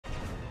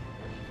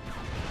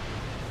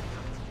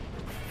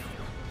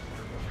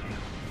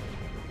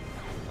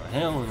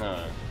hell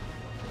no.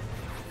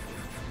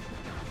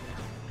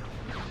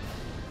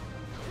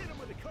 Hit him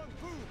with the kung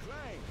fu,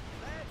 Clank.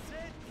 That's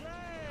it,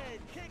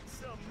 Clank. Kick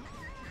some.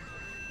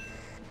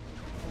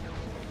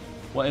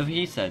 Whatever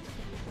he said.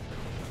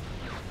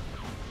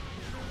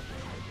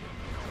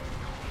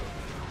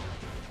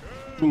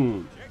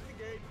 Boom. Check the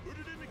gate, put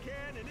it in the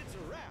can, and it's a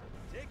wrap.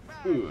 Take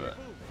 5. Ooh. Boom.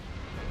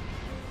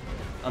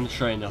 I'm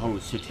destroying the whole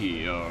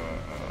city. Oh,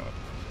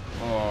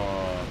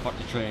 fuck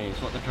the trains,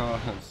 fuck the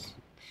cars.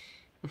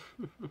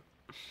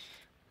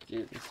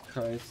 Jesus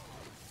Christ.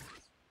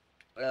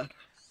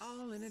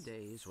 All in a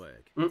day's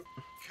work. Cut!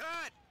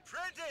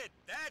 Printed!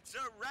 That's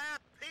a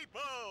wrap,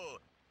 people!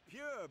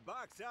 Pure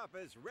box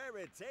office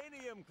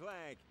raritanium,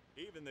 Clank.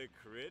 Even the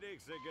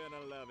critics are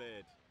gonna love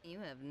it. You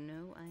have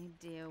no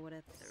idea what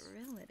a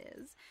thrill it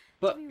is.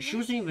 But to be she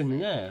wasn't rescued even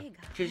by a there. big,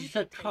 She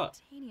said cut.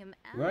 titanium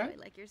alloy Right?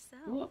 like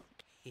yourself. What?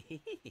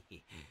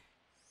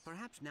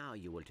 Perhaps now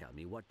you will tell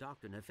me what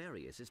Dr.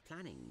 Nefarious is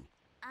planning.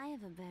 I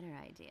have a better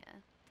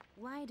idea.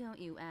 Why don't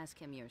you ask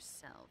him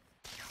yourself?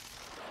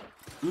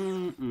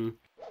 Mm-mm.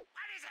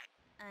 What is it?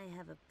 I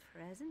have a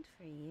present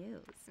for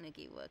you,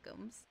 Snicky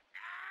Wookums.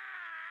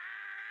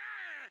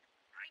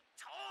 I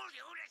told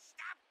you to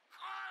stop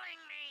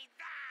calling me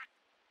that!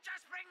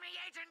 Just bring me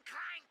Agent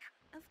Clank!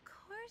 Of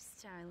course,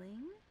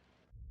 darling.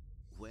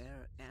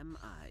 Where am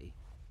I?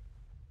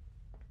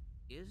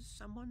 Is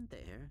someone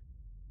there?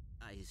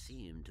 I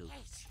seem to...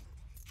 Agent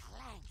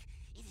Clank,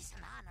 it is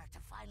an honor to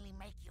finally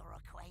make your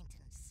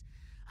acquaintance.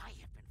 I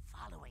have been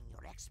following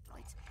your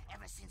exploits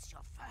ever since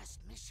your first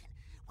mission,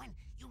 when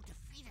you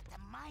defeated the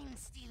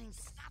mind-stealing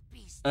snot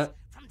beasts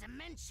from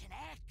Dimension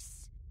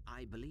X.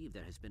 I believe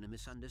there has been a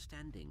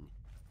misunderstanding.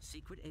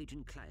 Secret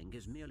Agent Clank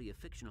is merely a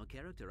fictional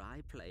character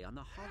I play on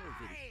the horror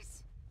video.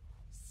 Lies!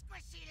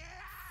 Squishy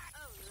lies!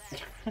 Oh,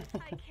 Les,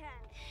 I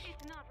can't.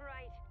 It's not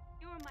right.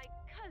 You're my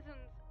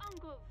cousin's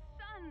uncle's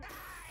son.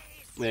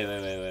 Lies! Wait.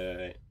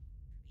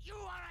 You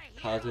are a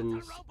hero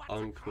Cousin's to robots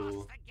uncle,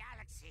 across the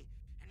galaxy,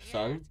 and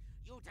son? yet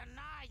you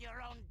deny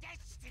your own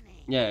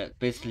destiny. Yeah,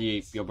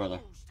 basically your brother.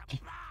 Choose to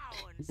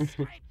bow and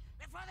scrape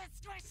before the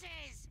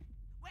squishes.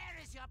 Where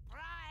is your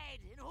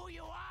pride in who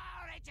you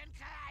are, Agent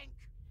Clank?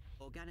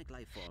 Organic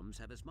life forms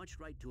have as much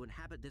right to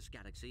inhabit this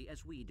galaxy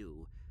as we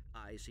do.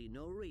 I see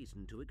no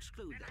reason to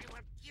exclude Then them. I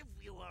will give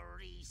you a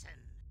reason.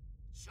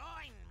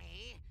 Join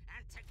me,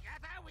 and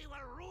together we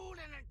will rule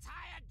an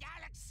entire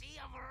galaxy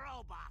of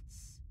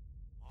robots.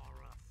 Or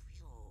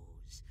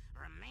refuse,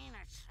 remain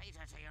a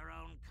traitor to your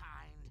own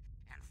kind,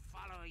 and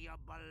follow your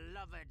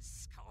beloved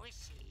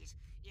squishies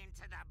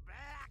into the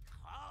black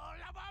hole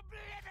of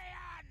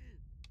oblivion!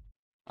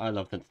 I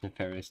love that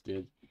Nefarious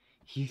dude.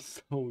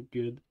 He's so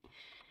good.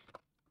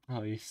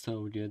 Oh, he's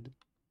so good.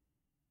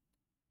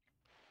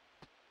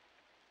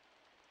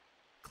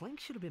 Clank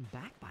should have been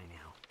back by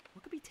now.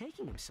 What could be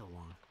taking him so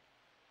long?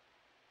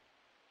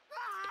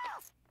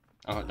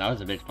 Oh, that was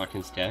a big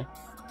fucking scare.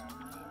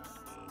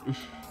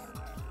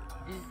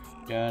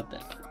 God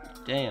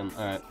damn.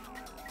 Alright.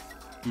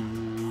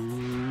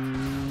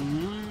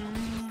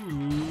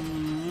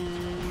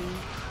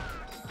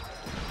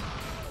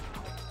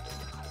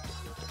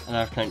 I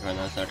have Clank right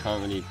now, so I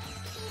can't really...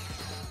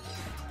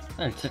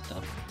 Oh, tip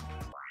though.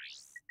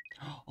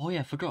 Oh yeah,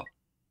 I forgot.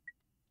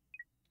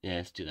 Yeah,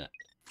 let's do that.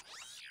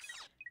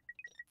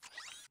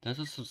 There's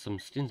also some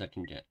skins I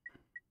can get.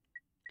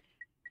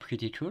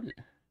 Pretty cool.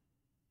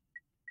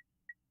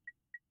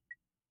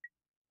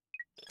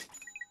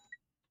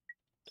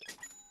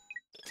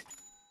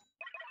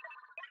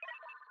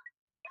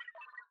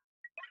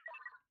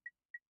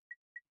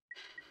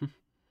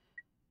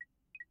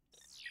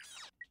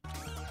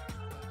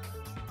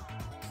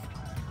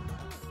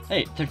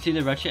 Hey,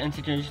 Tuxedo Ratchet and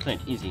Security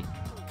Clank, easy.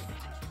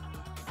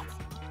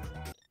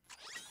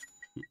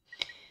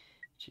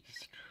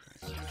 Jesus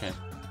Christ, okay.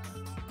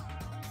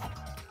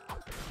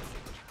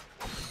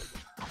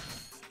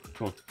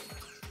 Cool.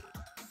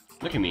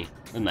 Look at me,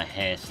 with my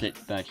hair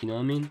slicked back, you know what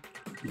I mean?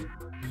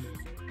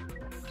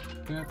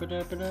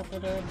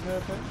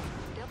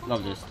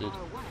 Love this, dude.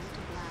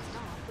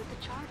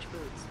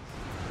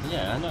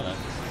 Yeah, I know that.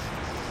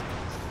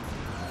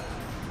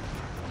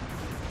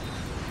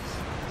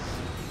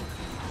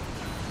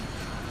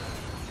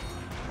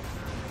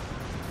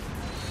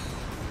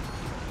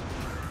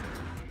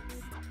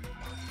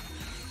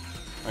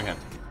 Okay.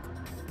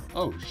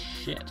 Oh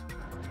shit.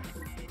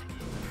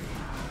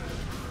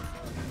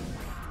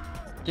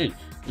 Dude,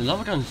 the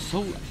lava gun's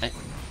so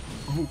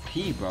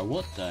OP, bro.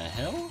 What the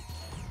hell?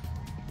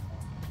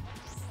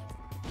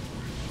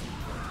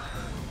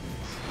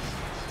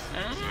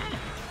 Ah.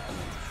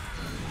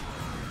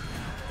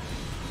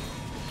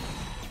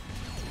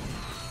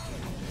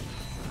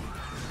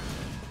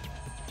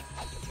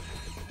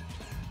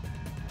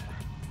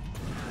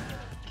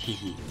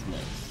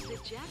 Nice. The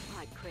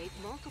jackpot crate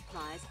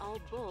multiplies all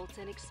bolts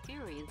and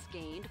experience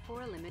gained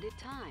for a limited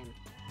time.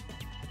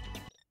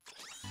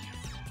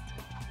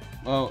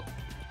 Well,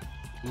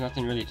 there's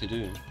nothing really to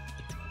do.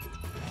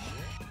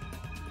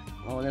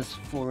 Oh, there's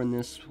 4 in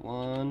this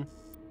one.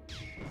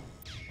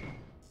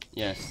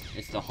 Yes,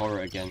 it's the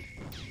horror again.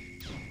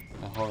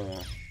 The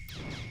horror.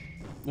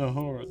 The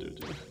horror,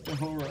 dude. The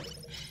horror.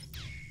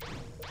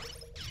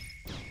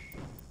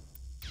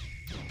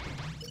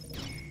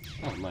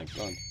 Oh my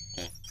god.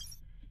 Okay.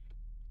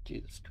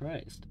 Jesus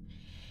Christ.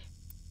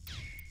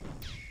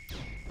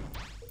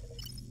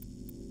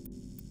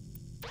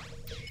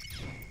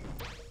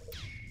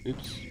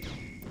 Oops.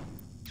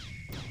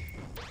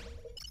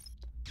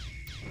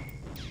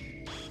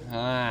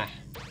 Ah.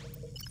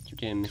 Keep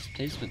getting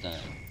misplaced with that.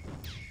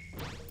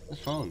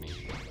 What's wrong with me?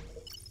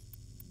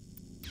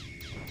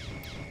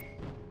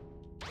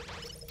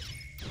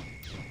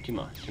 Two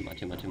more.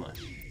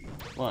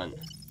 One.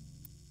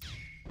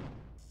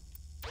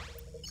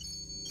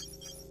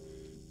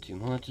 Two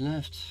more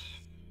left.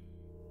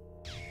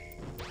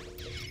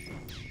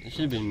 There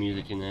should have been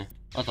music in there.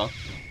 I thought.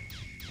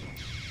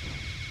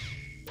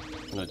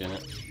 I'm not doing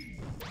it.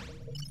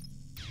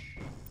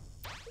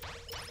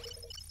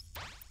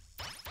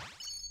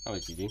 That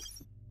was easy.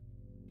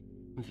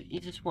 With the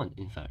easiest one,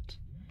 in fact.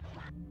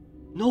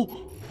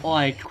 No! Oh,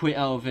 I quit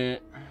out of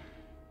it.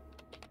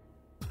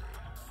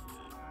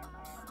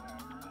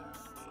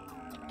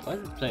 Why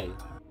is it playing?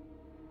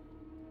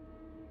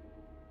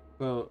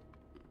 Well,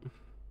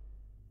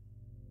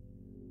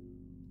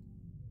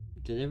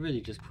 did it really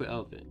just quit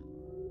out of it?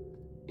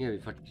 Yeah, you're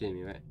fucking kidding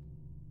me, right?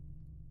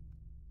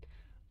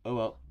 Oh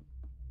well.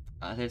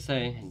 As I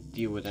say,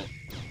 deal with it.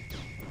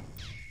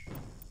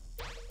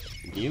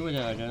 Deal with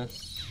it, I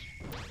guess.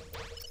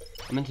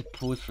 I meant to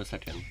pause for a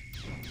second.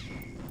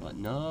 But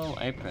no,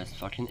 I pressed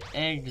fucking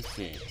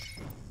exit.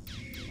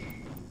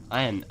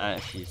 I am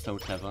actually so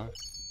clever.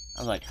 I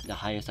have like the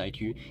highest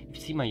IQ. If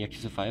you see my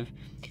Yakuza 5,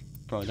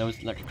 bro, that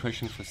was like a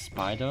question for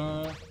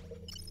Spider.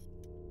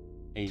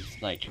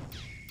 It's like,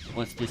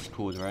 what's this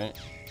called, right?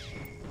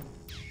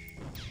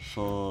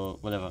 For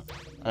whatever.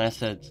 And I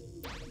said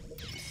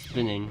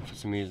spinning for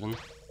some reason.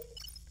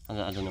 I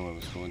don't know what it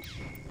was called.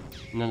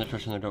 And then the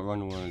question I got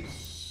wrong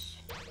was,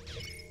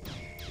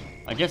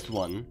 I guessed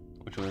 1,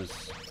 which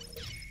was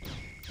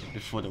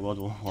before the World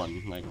War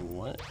I. Like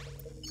what?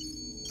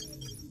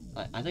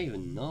 I don't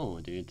even know,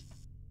 dude.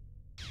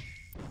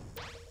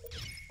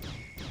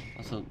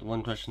 Also, the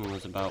one question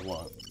was about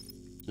what?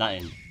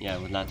 Latin. Yeah,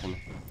 it was Latin.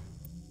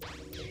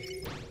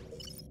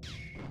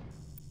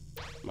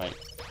 Like,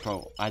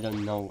 bro, I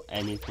don't know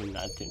anything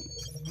Latin.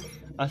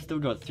 I still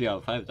got 3 out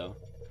of 5 though.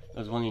 That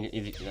was one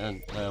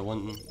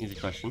easy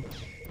question.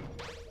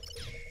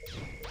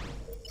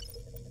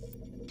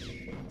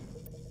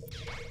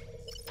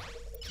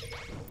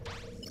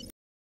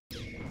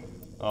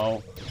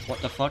 Oh, what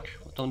the fuck?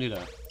 Don't do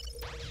that.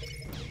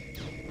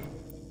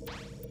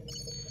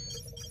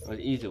 It was an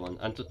easy one.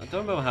 I don't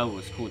remember how it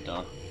was called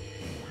though.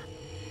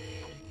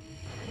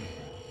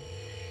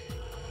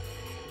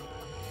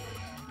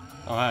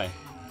 Oh hi.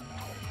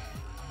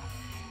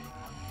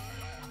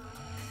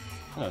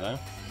 Hello there.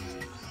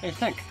 Hey,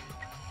 Clank.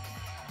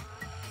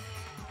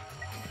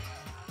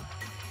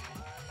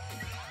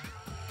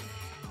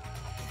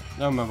 I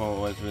don't remember what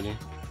it was really.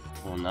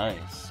 Oh,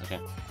 nice. Okay.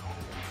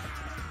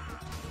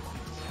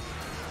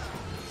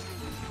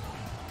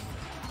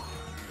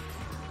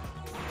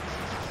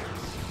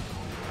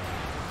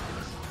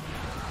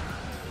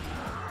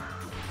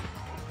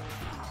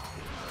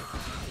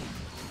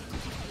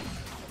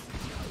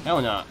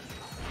 Hell no.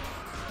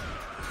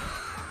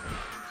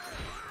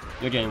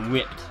 You're getting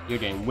whipped. You're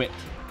getting whipped.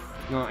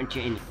 You're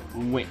getting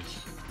whipped.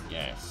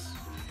 Yes.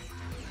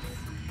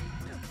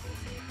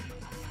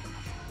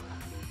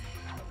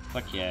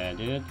 Fuck yeah,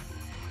 dude.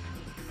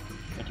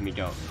 Let me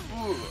go.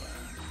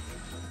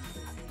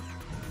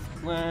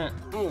 What?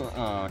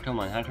 Oh, come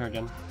on, hack her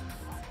again.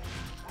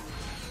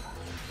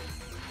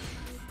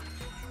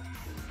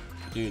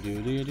 Do.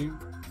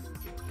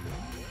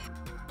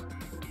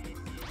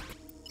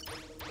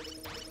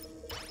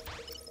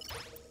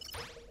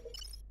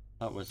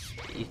 That was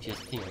the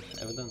easiest thing I've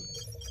ever done.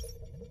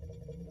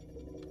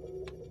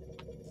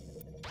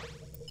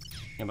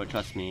 Yeah, but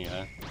trust me,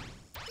 I'm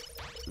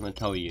gonna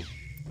tell you,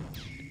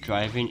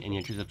 driving in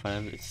Yakuza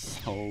 5 is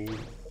so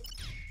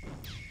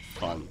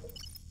fun.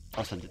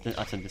 Also,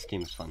 this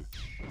game is fun.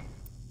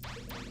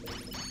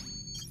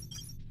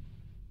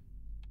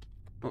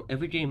 Bro,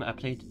 every game I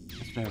played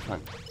is very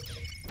fun.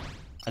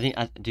 I think,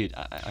 dude,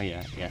 oh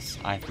yeah, yes,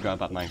 I forgot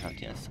about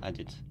Minecraft, yes, I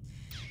did.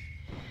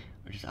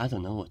 I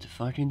don't know what to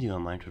fucking do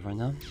on Minecraft right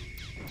now.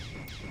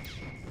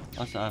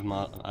 Also, I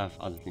have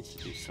other things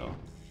to do, so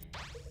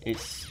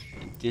it's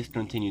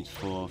discontinued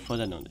for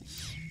further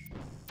notice.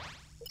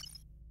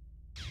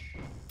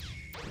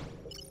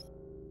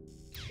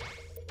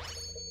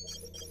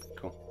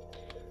 Cool.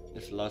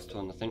 This is the last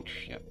one, I think.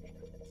 Yep.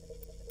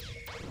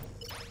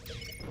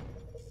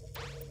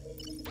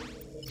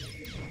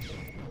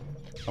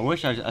 I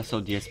wish I saw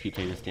DSP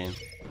play this game.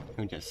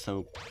 He would get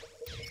so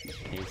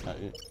pissed at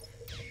it.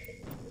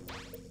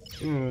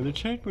 Oh, the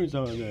checkpoints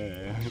are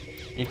there.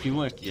 If you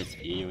watched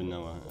DSP, you would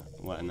know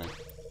what I meant.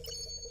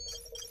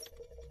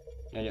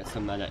 I get so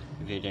mad at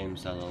video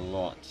games a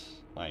lot.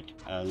 Like,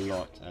 a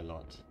lot.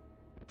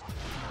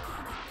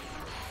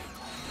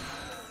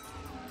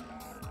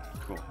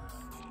 Cool.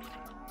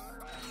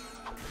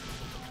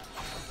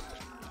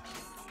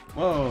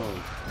 Whoa!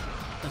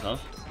 Piss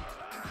off.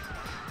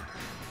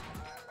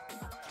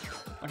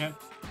 Okay.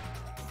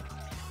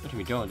 Let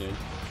me go, dude.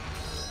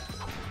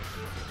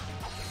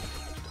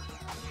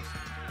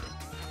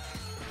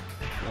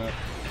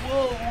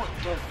 Whoa! What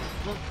the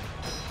fuck?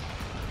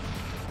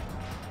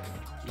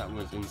 That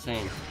was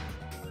insane.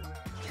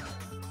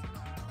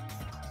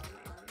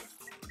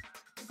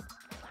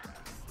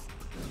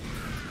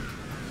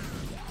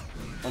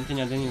 One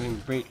thing I didn't even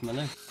break my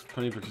legs,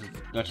 probably because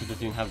Ratchet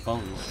doesn't even have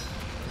bones.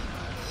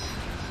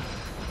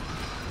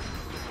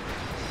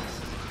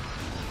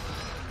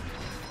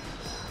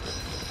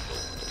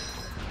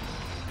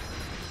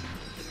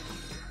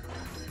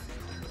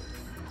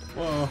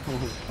 Whoa,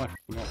 fuck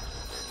no.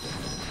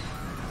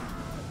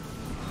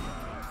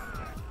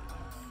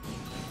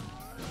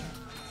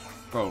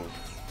 Bro.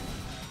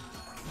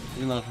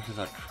 These motherfuckers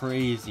are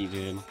crazy,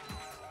 dude.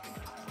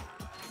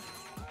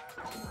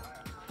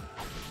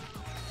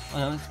 Oh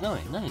no, it's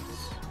snowing,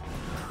 nice.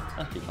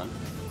 That'd be fun.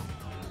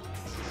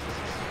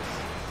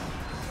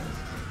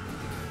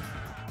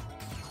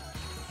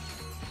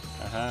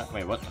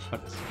 Wait, what the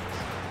fuck?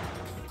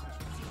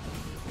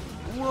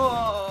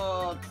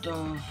 What the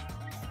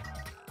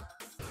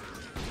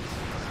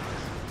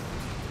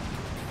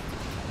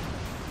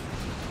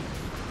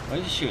Why are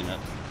you shooting at?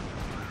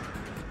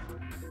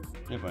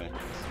 Yeah, boy.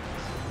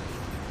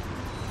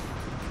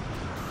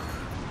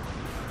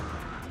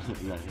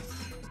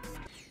 Nice.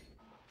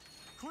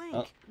 Clank,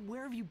 Oh.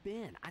 where have you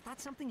been? I thought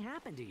something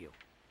happened to you.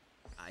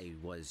 I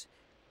was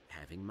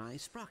having my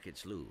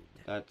sprockets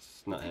lubed.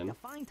 That's not him. A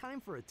fine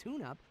time for a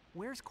tune-up.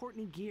 Where's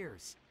Courtney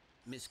Gears?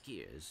 Miss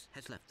Gears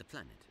has left the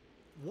planet.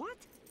 What?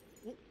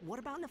 What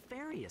about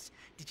Nefarious?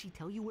 Did she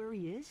tell you where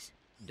he is?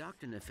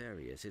 Dr.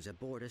 Nefarious is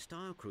aboard a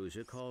star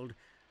cruiser called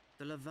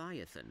the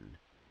Leviathan.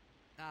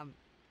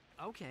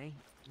 Okay.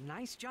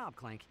 Nice job,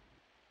 Clank.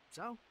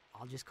 So,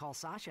 I'll just call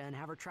Sasha and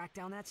have her track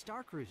down that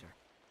star cruiser.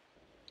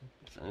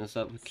 Sign us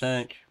up with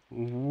Clank.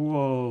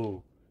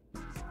 Whoa.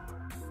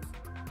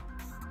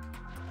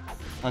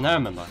 Oh, now I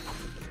remember.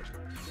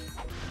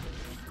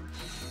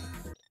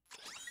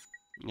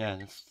 Yeah,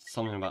 there's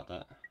something about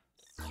that.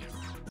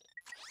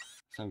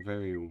 Something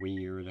very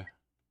weird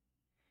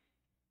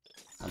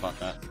about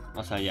that.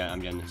 Also, yeah,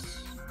 I'm getting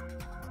this.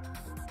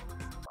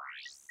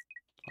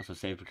 Also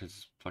save because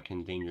it's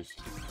fucking dangerous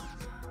to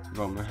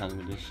roam around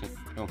with this shit.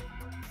 Go.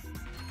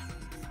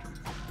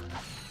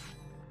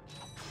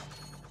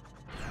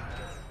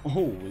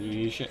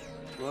 Holy shit.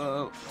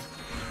 Whoa.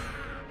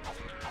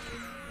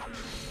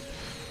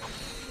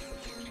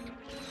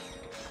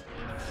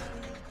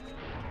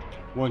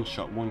 One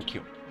shot, one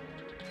kill.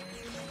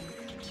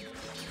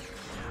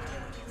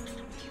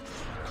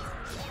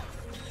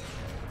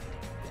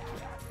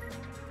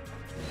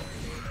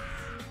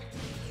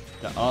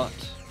 The art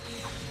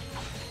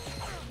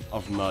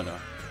of murder.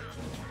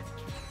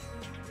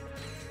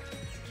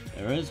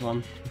 There is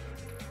one.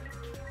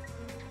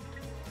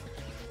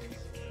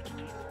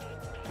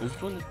 Who's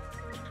for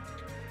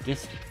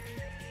this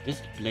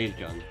blade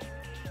gun?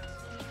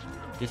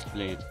 This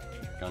blade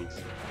gun.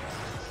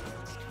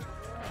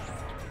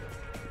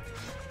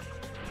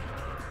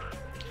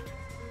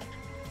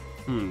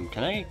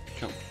 Can I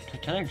jump?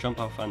 Can I jump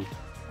off and?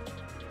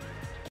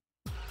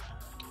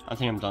 I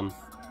think I'm done.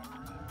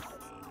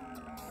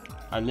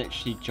 I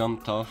literally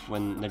jumped off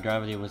when the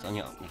gravity was on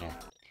your. Okay.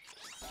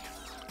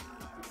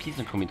 Please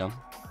don't call me dumb.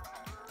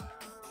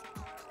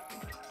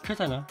 Cause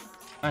I know.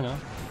 I know.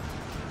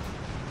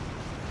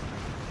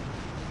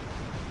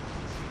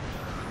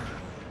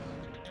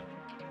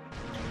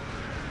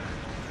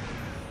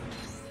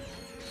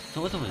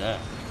 So what's over there?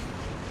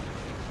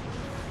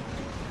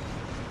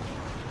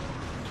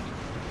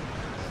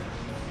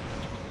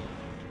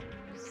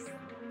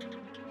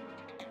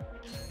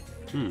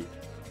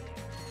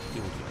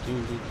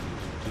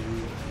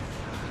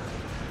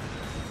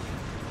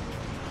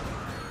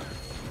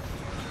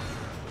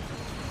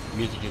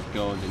 Music is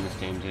gold in this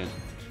game, dude.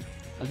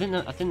 I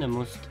think the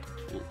most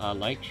I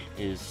like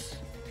is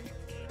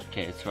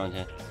okay. It's around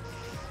here.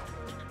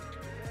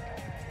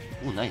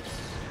 Oh, nice.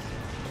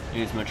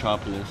 Here's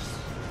Metropolis.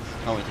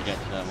 Can't wait to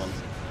get to that one.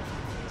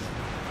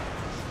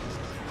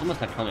 It's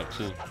almost iconic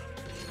too.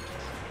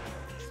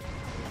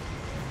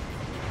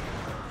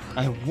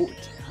 I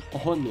walked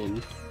on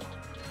him.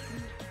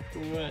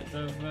 What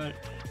the fuck?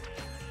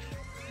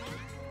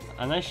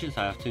 And I should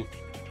have to.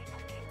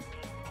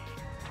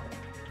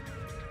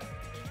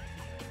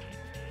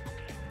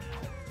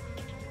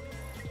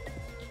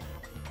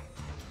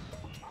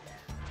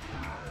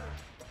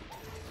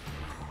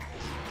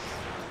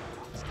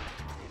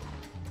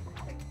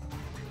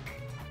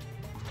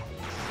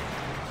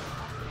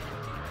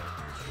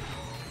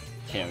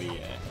 Hell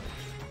yeah.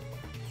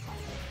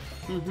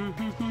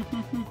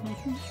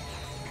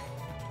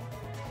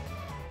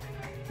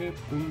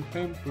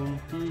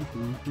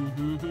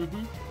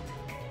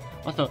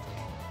 Also,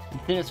 the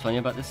thing that's funny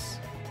about this,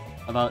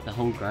 about the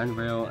whole Grand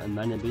Rail and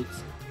Mana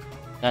Boots,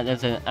 that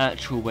there's an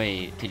actual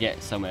way to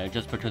get somewhere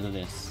just because of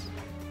this.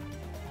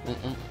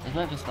 Isn't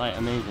that just like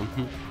amazing?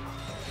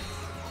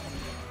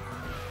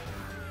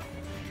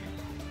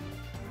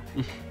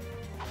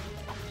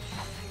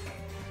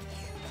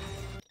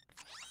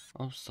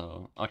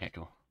 Also, okay,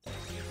 cool.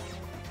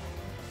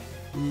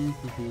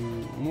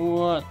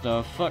 What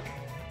the fuck?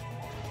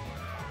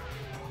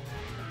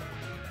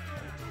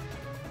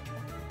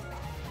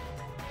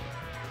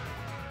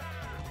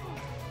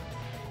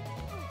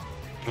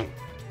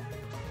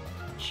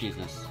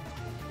 Jesus.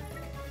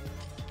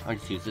 I'll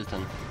just use this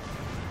then.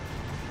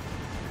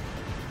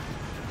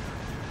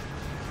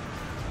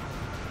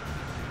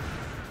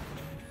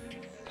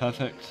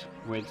 Perfect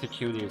way to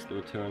kill these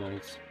little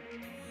tyrannoids.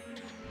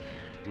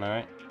 Am I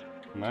right?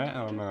 Am I right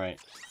or am I right?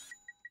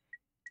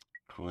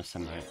 Of course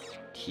I'm right.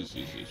 Yo,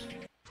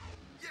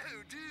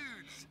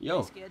 dudes!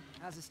 Yo! Hey, Skid,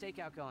 how's the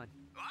stakeout going?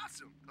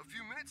 Awesome! A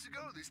few minutes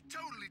ago, this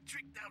totally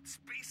tricked out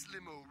space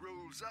limo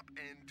rolls up,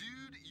 and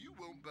dude, you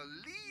won't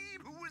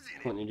believe who was in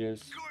it. Courtney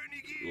Gears?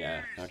 Courtney Gears!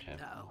 Yeah, okay.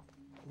 Uh-oh.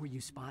 Were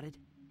you spotted?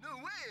 No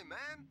way,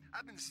 man!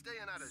 I've been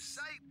staying out of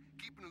sight,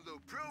 keeping a low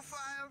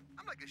profile.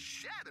 I'm like a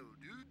shadow,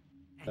 dude.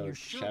 And you're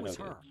sure it was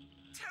her?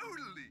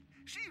 Totally!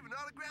 She even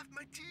autographed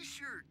my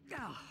t-shirt.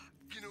 Ugh.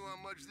 You know how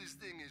much this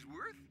thing is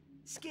worth?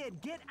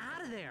 Skid, get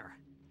out of there!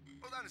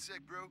 Hold on a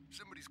sec, bro.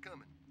 Somebody's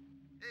coming.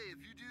 Hey, if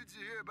you dudes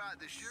are here about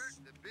the shirt,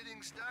 the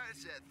bidding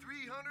starts at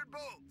 300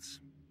 bolts.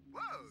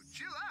 Whoa,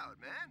 chill out,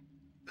 man.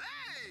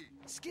 Hey!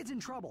 Skid's in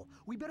trouble.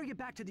 We better get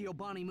back to the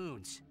Obani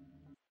Moons.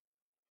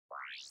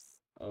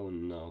 Oh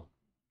no.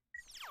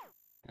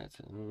 That's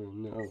a, oh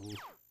no.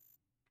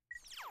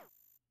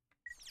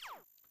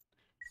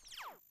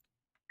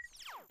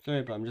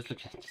 Sorry, but I'm just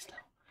looking at this now.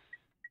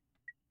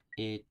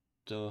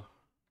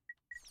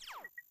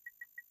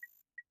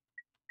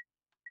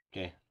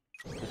 Okay,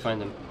 let's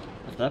find them.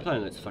 That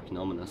planet looks fucking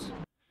ominous.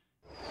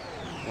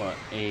 What,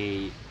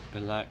 a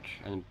black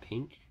and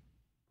pink?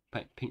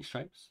 Pink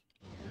stripes?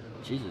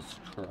 Jesus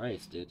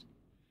Christ, dude.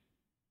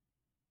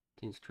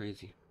 Thing's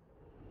crazy.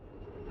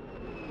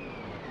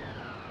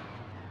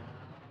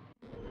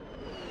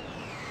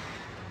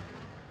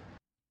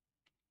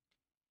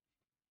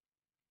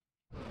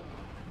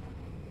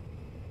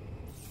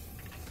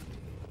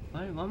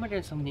 Why am I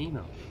getting so many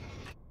emails?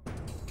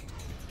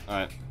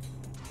 Alright.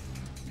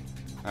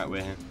 Alright,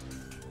 we're here.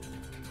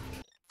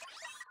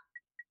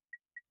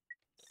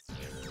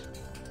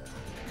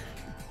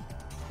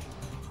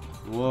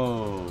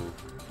 Whoa.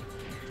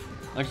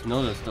 I just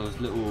noticed those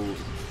little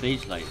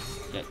stage lights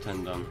get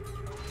turned on.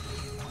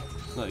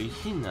 Look, you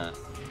seen that?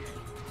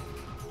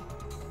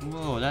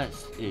 Whoa, that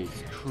is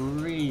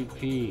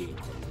creepy.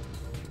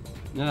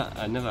 No,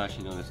 I never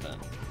actually noticed that.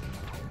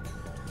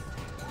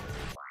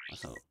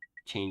 Also,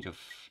 change of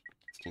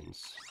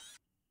skins.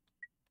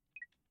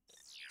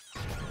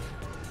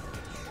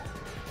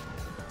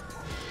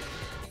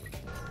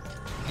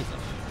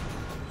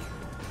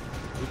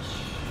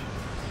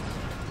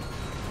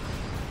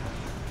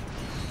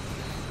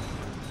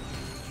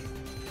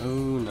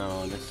 Oh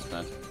no, this is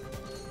bad.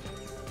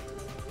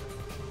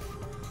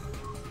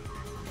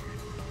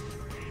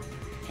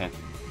 Okay.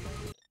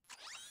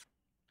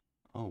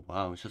 Oh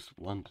wow, it's just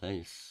one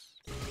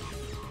place.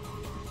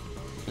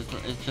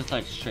 It's just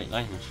like straight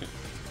line and shit.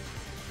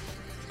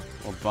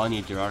 Or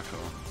Bonnie Durarco.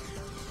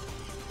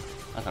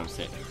 That sounds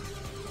sick.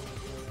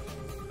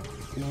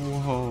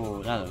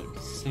 Whoa, that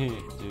looks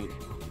sick, dude.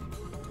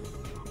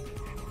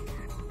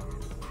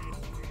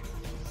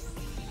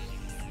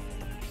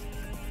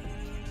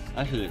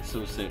 Actually, it's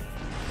so sick.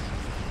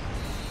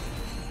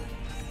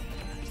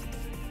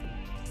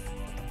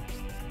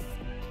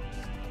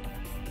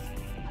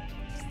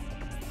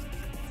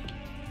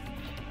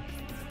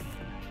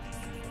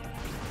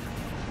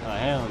 Oh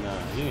hell no,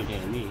 you ain't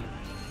getting me.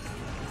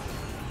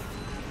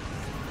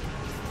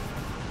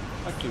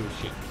 Fuck you,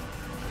 shit.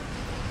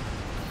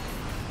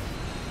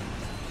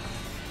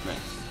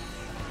 Nice.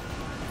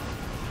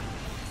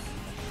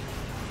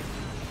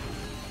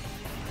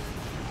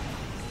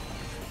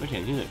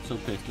 Okay, you look so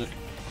pissed, look.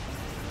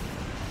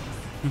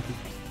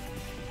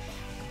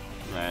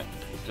 Alright,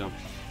 let's go.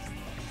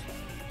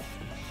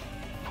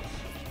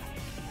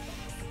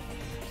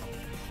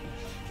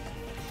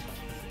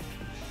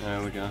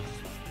 There we go.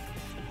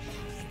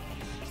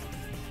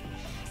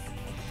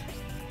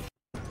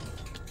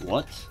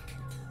 What?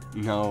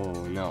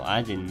 No, no,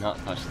 I did not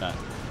touch that.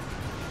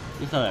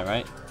 You saw that,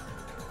 right?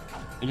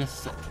 It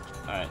just...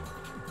 Alright.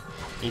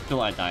 It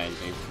thought I died,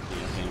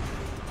 basically, I think.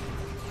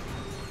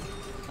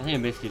 I think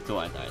it basically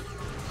thought I died.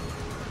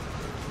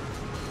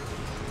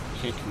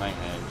 Shake my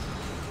head.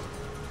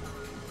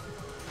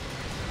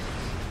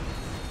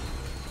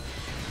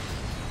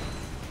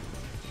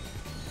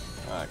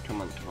 Alright,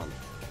 come on, come on.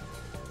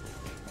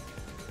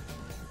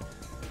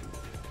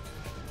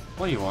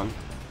 What do you want?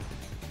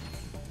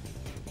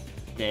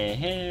 The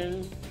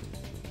hell?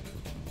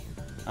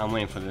 I'm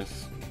waiting for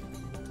this.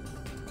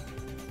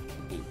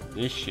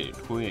 This shit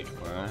quick,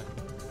 bro.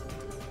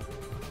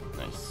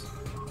 Nice.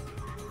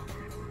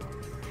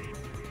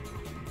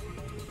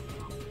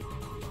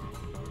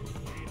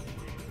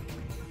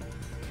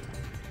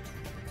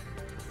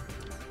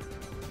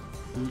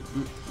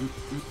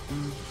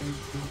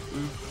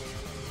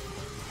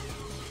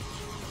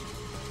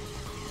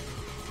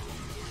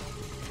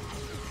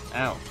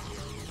 Ow.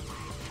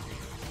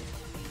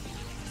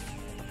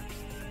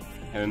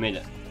 Hey, we made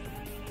it.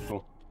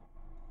 Cool.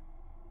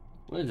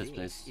 What is this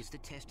place? This is the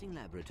testing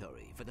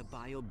laboratory for the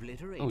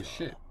Bio-Obliterator. Oh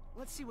shit.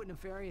 Let's see what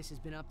Nefarious has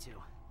been up to.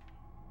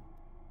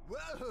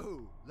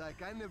 Whoa!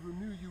 Like I never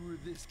knew you were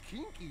this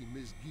kinky,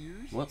 Miss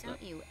Gears. What's Don't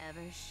that? you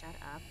ever shut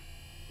up?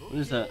 What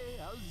is that? Okay,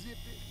 I'll zip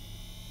it.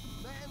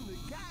 Man, the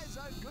guys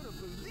aren't gonna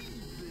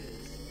believe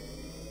this.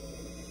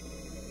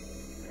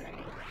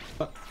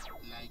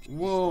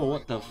 Whoa,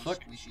 what the fuck?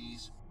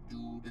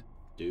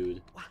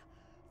 Dude.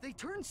 They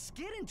turned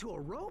Skid into a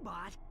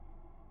robot?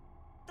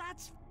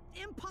 That's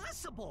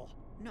impossible!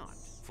 Not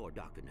for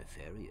Dr.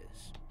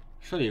 Nefarious.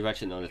 Surely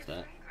Ratchet noticed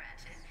that.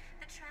 Ratchet,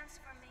 the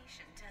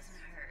transformation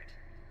doesn't hurt.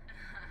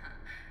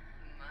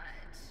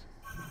 Much.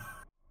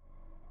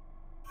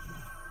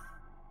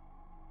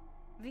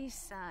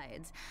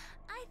 Besides,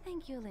 I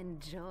think you'll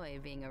enjoy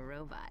being a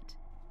robot.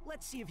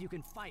 Let's see if you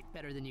can fight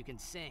better than you can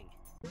sing.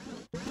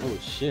 Oh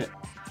shit.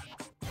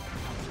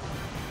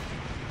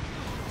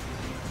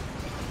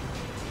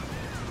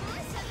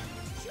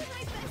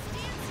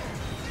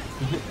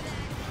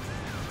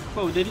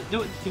 Bro, they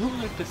look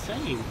like the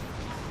same.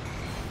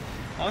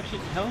 How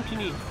can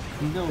you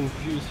know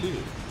who's who?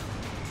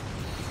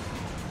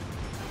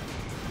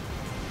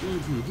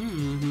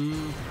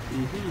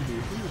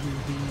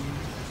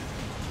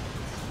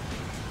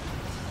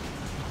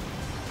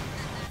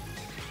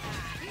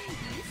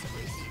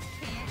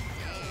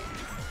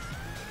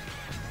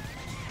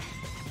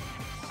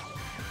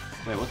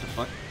 Wait, what the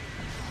fuck?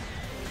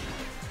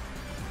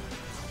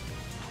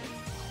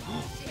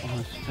 Oh,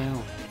 it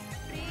fell.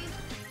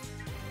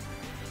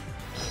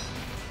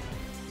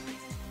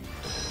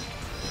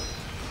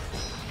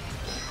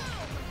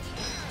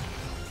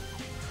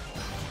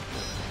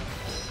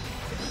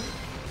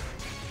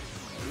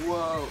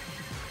 Whoa.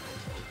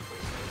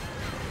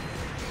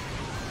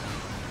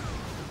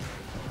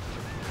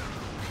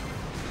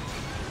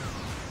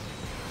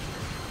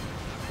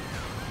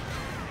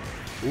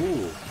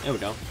 Ooh, there we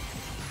go.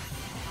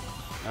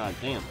 God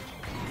damn.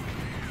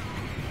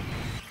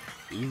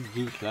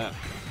 Easy clap.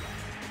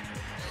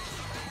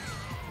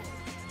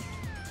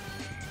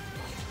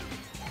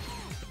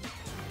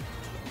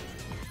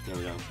 There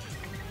we go.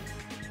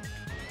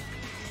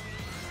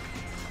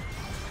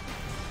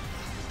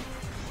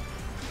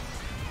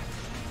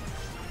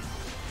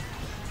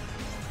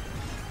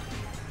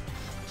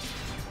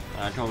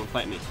 Come and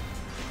fight me.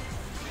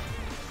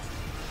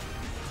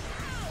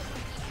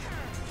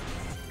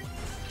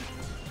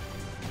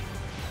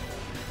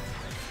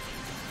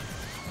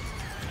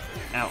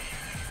 Ow.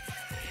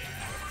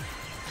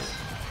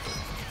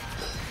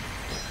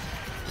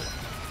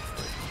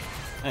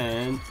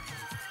 And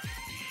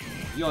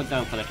you're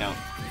down for the count.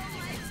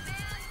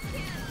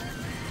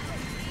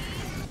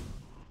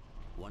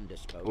 One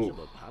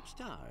disposable pop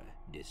star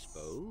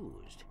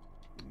disposed.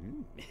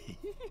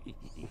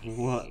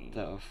 What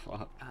the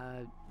fuck?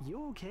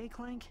 You okay,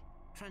 Clank?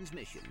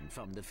 Transmission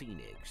from the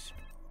Phoenix.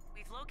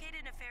 We've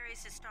located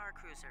Nefarious' star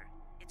cruiser.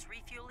 It's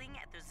refueling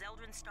at the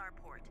Zeldrin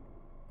starport.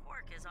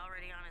 Quark is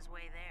already on his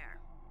way there.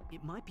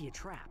 It might be a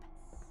trap.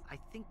 I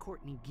think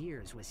Courtney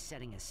Gears was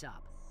setting us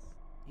up.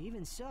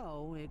 Even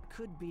so, it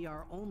could be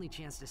our only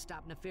chance to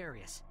stop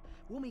Nefarious.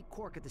 We'll meet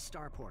Quark at the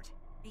starport.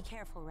 Be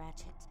careful,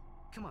 Ratchet.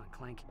 Come on,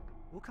 Clank.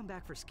 We'll come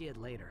back for Skid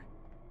later.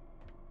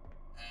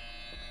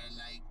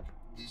 Like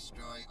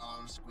destroy all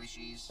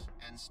squishies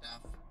and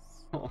stuff.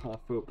 I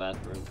feel bad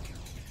for him.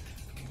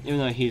 Even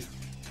though he's...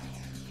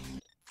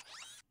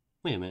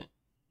 Wait a minute.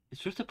 Is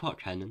Drifter Part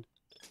canon?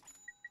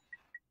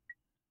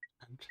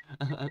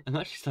 I'm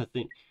actually starting to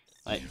think,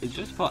 like, is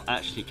Drifter Part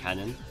actually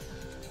canon?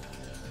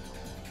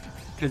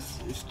 Because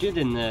Skid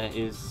in there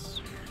is,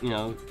 you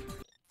know,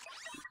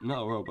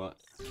 not a robot.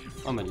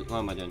 What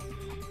am I doing?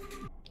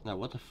 Now,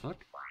 what the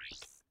fuck?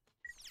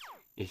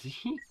 Is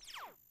he?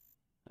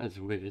 That's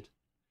weird.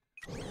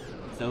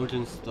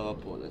 Zeldrin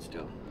starport, let's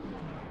go.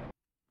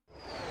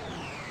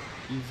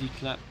 Easy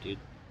clap, dude.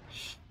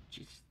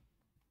 Jeez.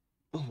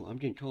 Oh, I'm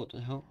getting cold, what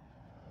the hell?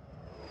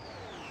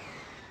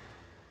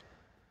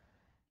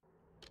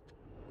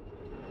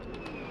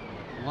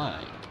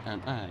 Why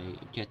am I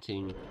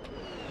getting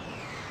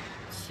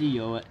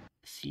COLD?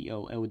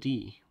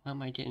 Why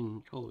am I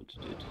getting cold,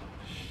 dude?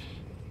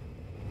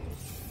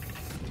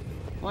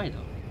 Why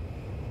though?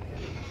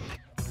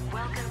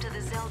 Welcome to the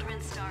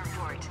Zeldrin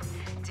starport.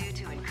 Due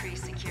to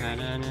increased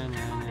security,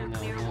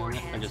 thermonuclear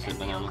warheads I just and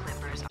said nail banana.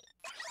 clippers.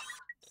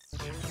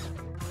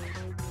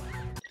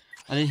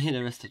 I didn't hear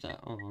the rest of that.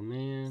 Oh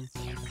man.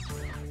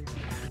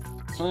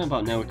 Something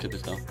about nail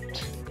clippers though.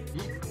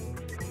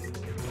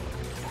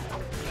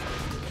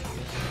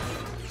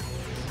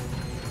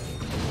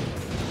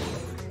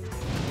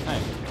 Hi.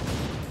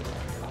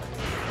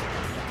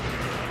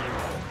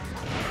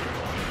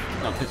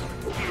 No, piss off.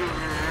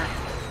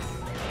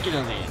 Get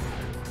over here.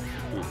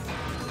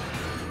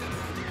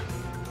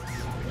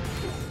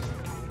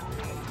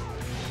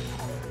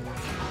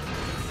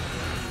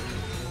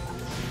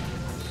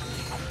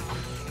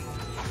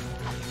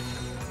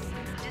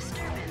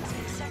 Disturbance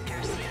in Sector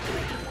C3.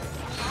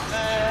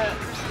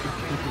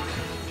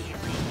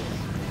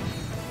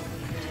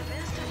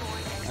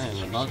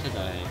 about to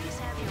die. Please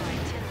have your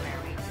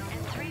itinerary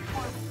and 3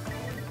 forms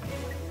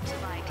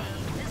of ID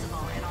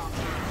visible at all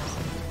times.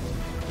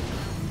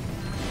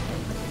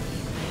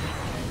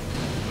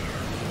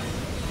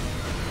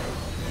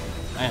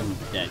 I am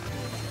dead.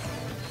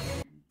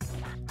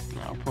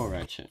 Oh, poor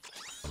Ratchet.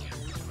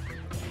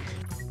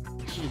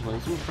 She's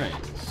wanting some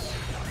friends.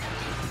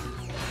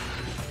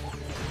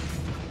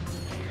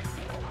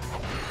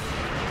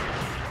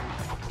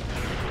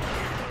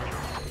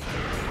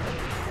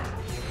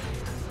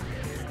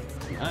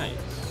 Nice.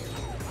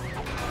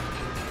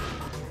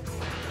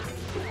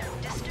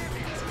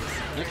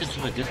 Look at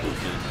my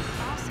distances.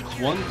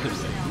 Quantum.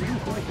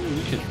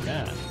 Look at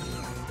that.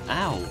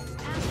 Ow.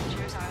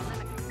 Passengers are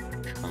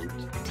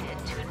limited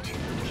to 2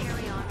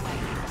 carry-on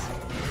wagons.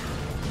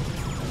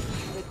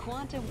 The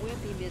quantum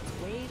whip emits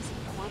waves of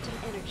quantum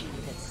energy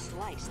that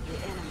slice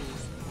through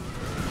enemies.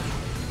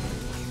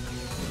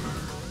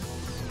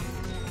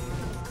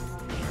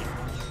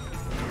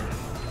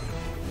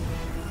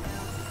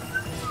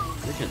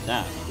 Look at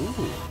that.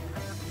 Ooh.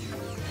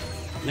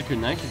 Look at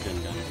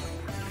nitrogen gun.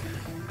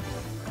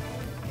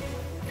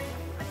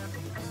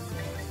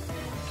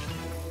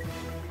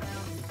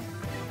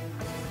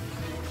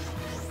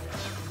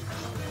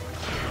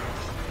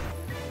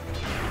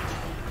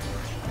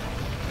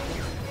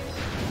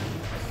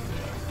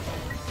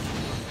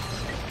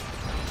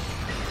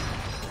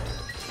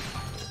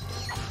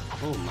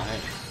 Oh my.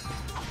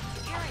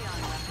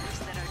 Carry-on weapons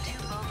that are too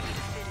bulky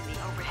to fit in the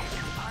overhead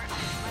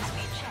compartment must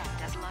be checked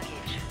as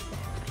luggage.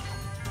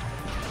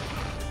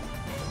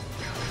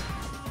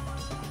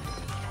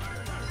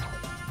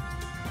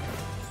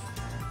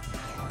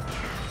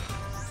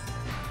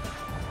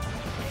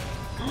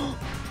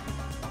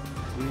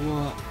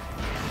 What?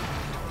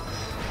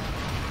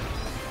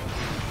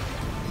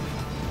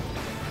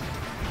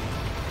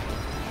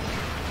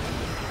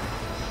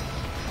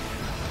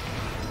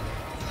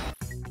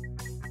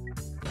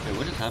 Wait,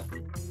 what just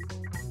happened?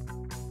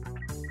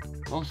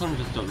 All of a sudden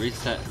just got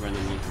reset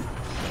randomly.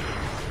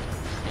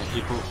 Yeah, she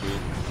broke through.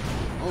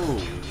 Oh,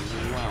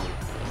 wow.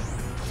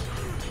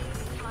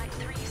 Flight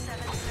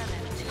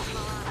 377 to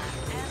Milana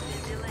has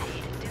been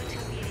delayed due to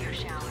meteor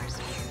showers.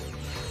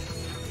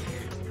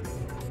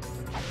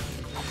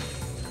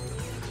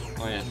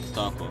 Oh yeah,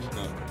 Star Force,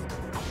 go.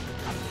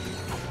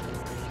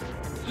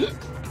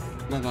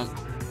 My bad.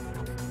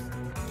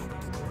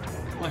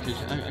 Oh, I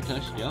can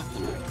actually get up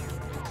on it.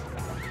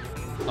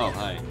 Oh,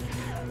 hi.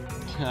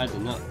 I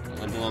did not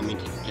mean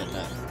to get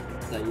that.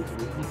 That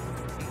easily.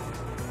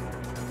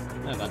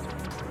 My bad.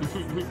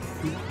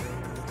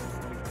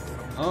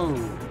 Oh,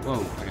 whoa,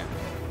 okay.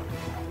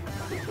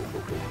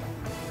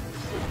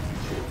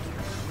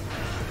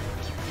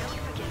 Don't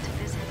forget to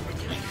visit the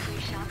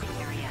duty-free shopping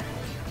area.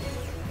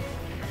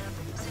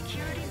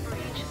 Security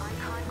breach on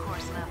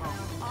concourse level.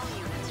 All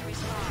units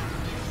respond.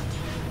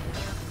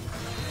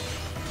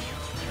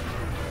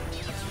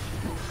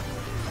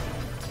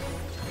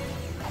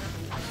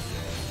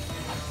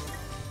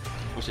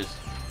 What's this?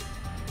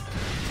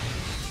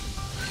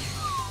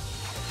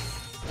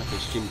 That's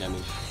extreme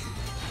damage.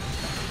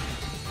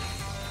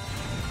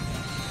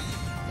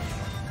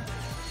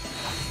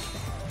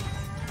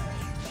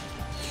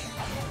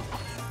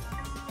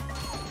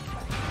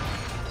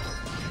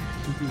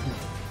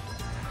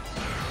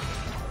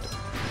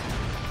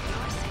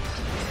 Your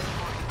safety is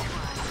important to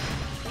us.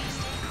 Please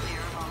stay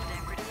clear of all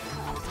decorative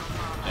pools of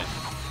lava.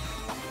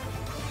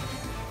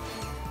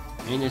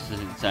 Okay. This is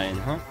insane,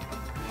 huh?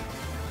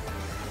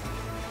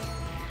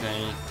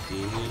 Okay,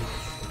 see.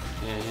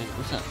 Yeah,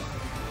 what's up?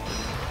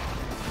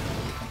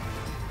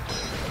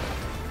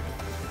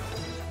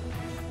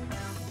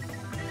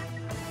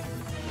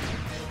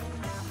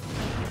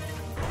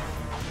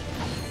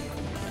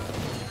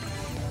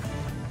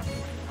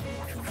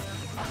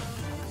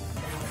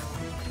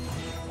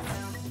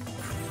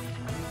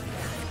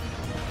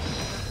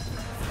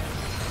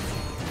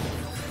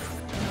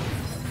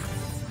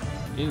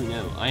 Ew,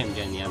 no, I am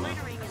getting the ammo.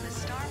 Loitering in the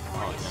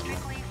starport is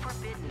strictly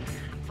forbidden.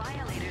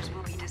 Violators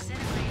will be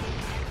disintegrated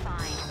and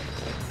fined.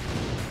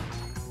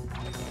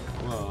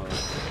 Whoa.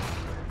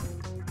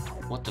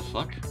 What the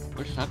fuck?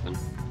 What just happened?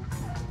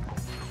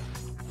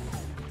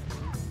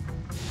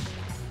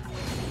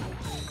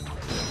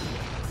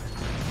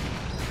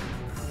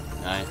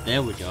 Nice,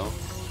 there we go.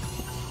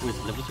 Who is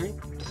it, level 3?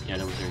 Yeah,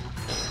 level 3.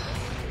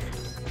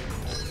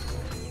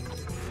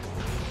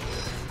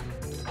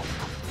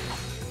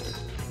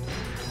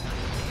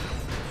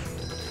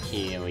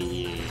 Hell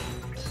yeah.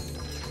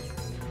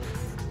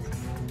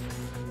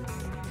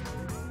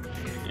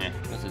 Yeah,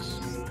 what's this?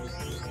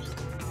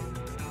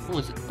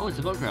 Oh, it's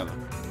a boat grabber.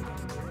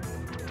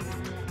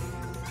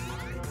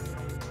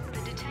 The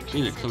detention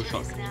You look so center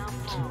shocked. is now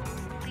full.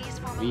 Please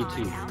form a Me line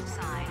too.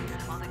 outside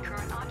while the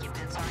current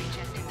occupants are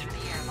ejected through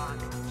the airlock.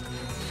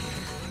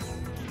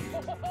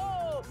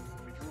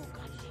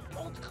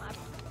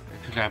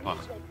 Grabber.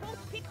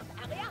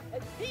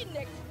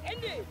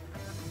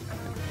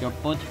 Your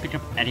boat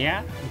pickup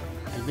area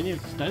has been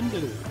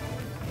extended.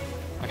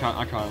 I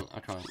can't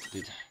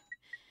do that.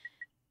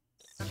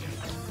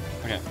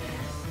 Okay.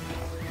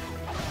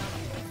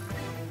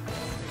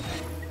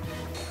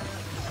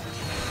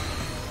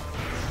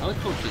 How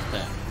close is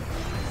that?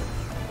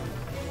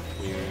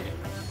 Weird.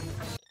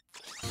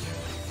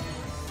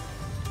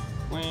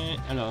 Wait,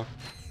 hello.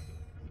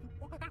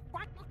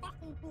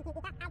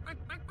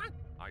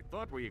 I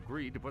thought we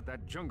agreed to put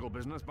that jungle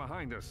business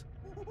behind us.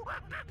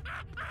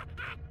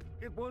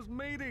 It was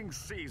mating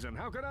season.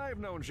 How could I have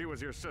known she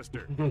was your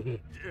sister?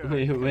 Wait,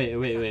 How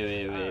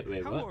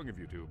what? long have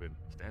you two been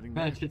standing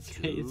there? Ratchet's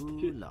face.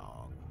 Too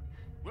long.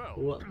 Well,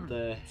 What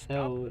the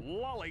hell? stop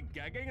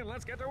lollygagging and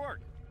let's get to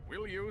work.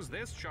 We'll use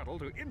this shuttle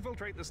to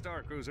infiltrate the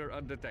Star Cruiser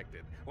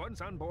undetected.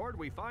 Once on board,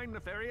 we find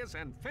Nefarious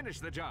and finish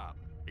the job.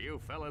 You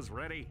fellas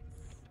ready?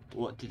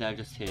 What did I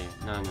just hear?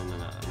 No,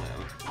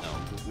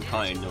 we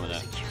can't ignore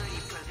that. Security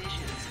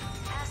provisions.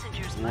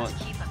 Passengers What must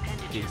keep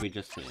appendages. did we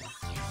just hear?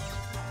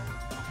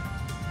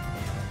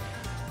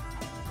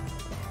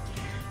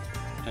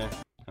 Okay,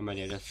 I'm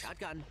ready, I guess.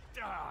 Shotgun.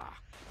 Ah,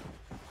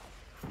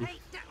 Hey,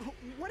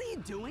 what are you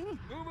doing?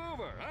 move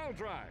over, I'll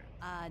drive.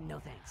 No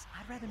thanks.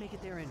 I'd rather make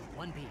it there in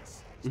one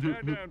piece.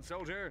 Stand down,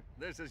 soldier.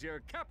 This is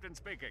your captain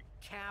speaking.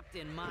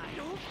 Captain, my...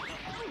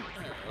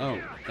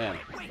 Oh, damn.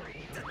 Wait!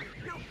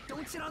 No,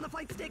 don't sit on the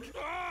flight stick!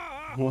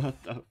 Ah!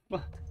 What the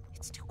fuck?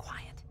 It's too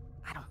quiet.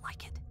 I don't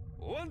like it.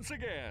 Once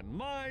again,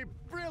 my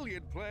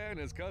brilliant plan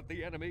has caught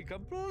the enemy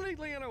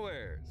completely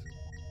unawares.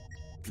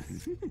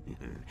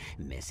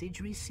 Message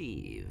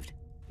received.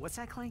 What's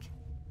that, Clank?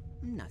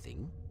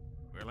 Nothing.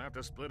 We'll have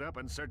to split up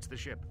and search the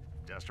ship.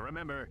 Just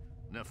remember,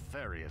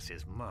 Nefarious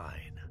is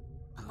mine.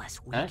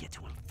 Unless we Huh? get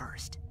to him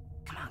first.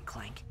 Come on,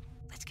 Clank.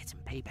 Let's get some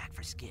payback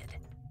for Skid.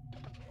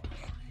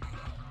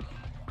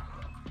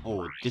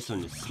 Oh, this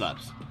one just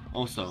slaps.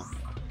 Also,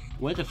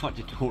 where the fuck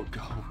did Torque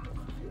go?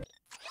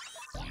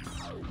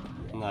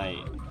 Like,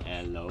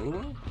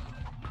 hello?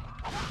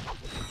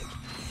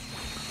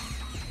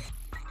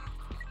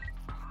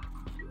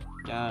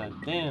 God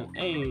damn,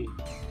 hey!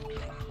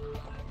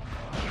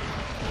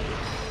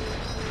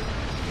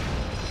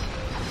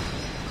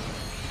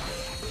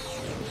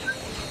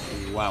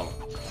 Wow,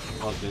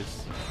 love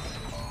this.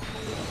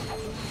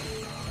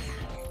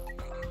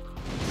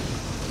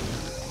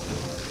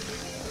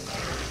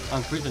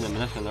 I'm freezing them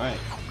left and right.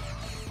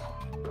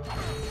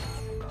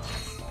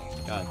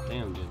 God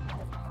damn, dude.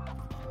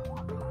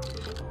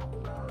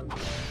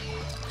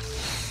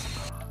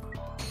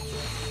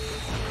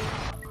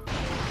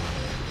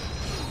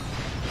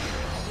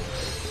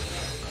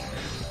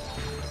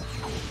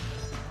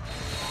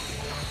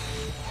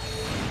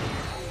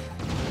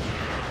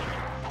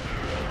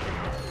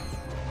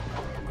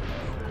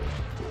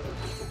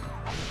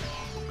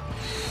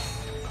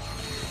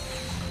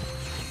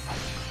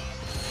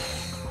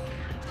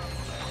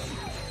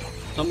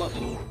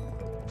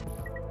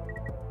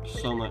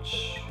 So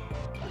much.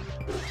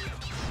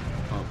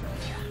 Oh.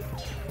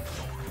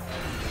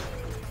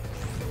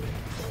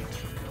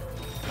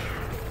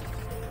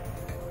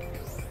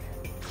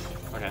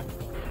 Okay.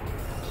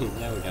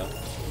 There we go.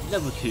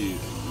 Level 2.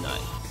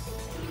 Nice.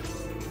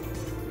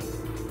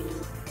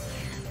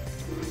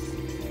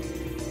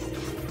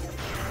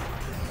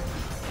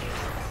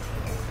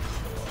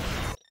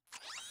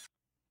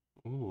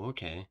 Ooh,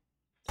 okay.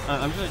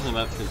 I'm choosing the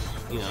map because,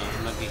 you know,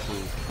 it might be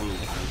something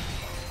different.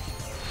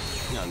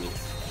 You know what I mean?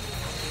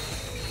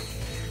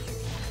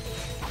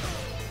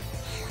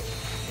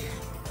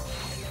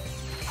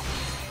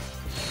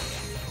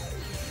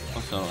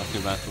 Also, I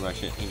feel bad for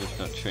Ratchet, he just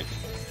got tricked.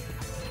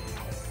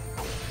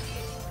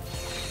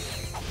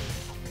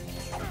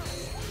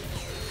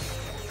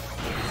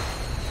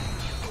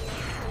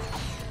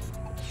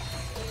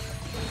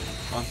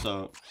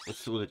 Also,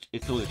 it's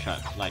all a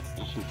trap, like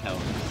you can tell.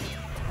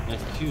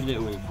 There's too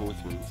little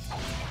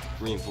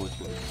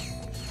reinforcements.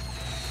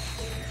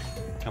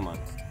 Come on.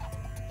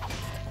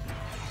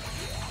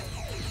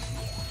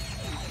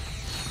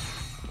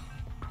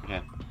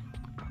 Okay.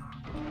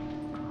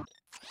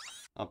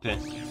 Up here.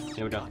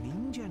 Here we go. Come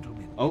in,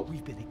 gentlemen. Oh.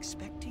 We've been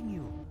expecting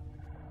you.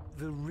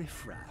 The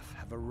riffraff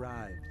have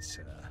arrived,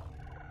 sir.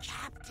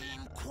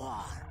 Captain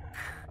Quark,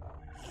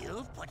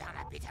 you've put on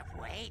a bit of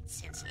weight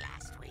since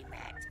last we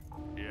met.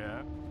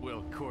 Yeah?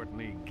 Well,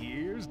 Courtney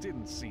Gears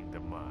didn't seem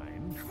to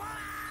mind.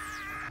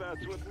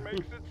 That's what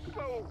makes it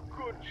so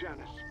good,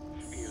 Janice.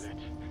 Feel it.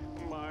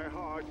 My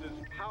heart is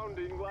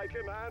pounding like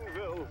an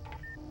anvil.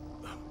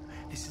 Oh,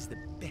 this is the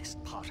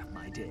best part of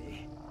my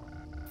day.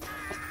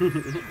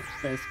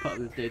 Best part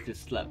of the day to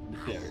slap the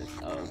Ferris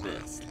out of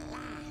it.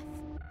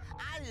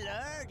 I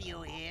lured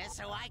you here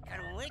so I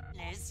could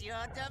witness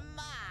your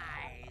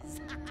demise.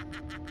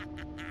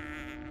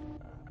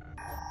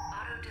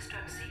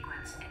 Auto-destruct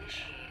sequence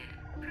initiated.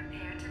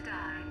 Prepare to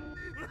die.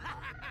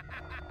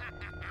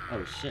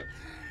 Oh shit.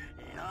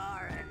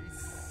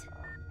 Lawrence,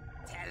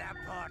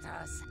 teleport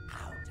us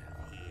out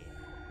of here.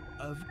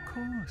 Of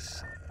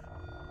course,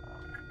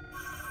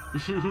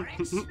 sir.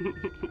 Lawrence?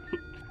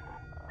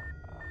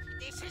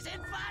 This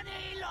isn't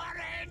funny,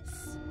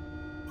 Lawrence!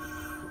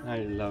 I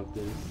love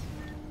this.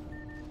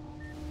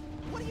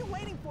 What are you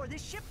waiting for?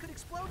 This ship could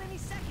explode any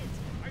second.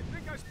 I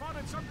think I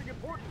spotted something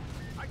important.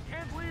 I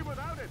can't leave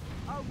without it.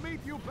 I'll meet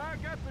you back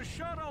at the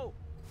shuttle.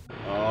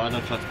 Oh, I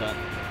don't trust that.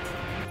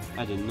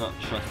 I do not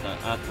trust that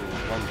at all.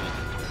 One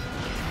bit.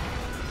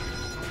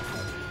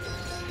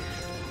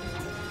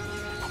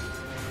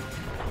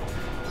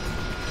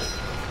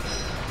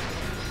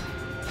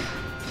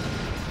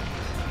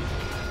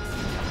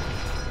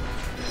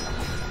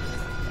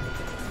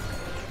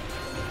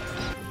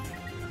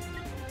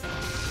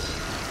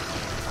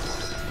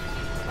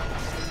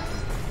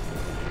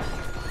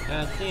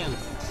 See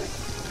him.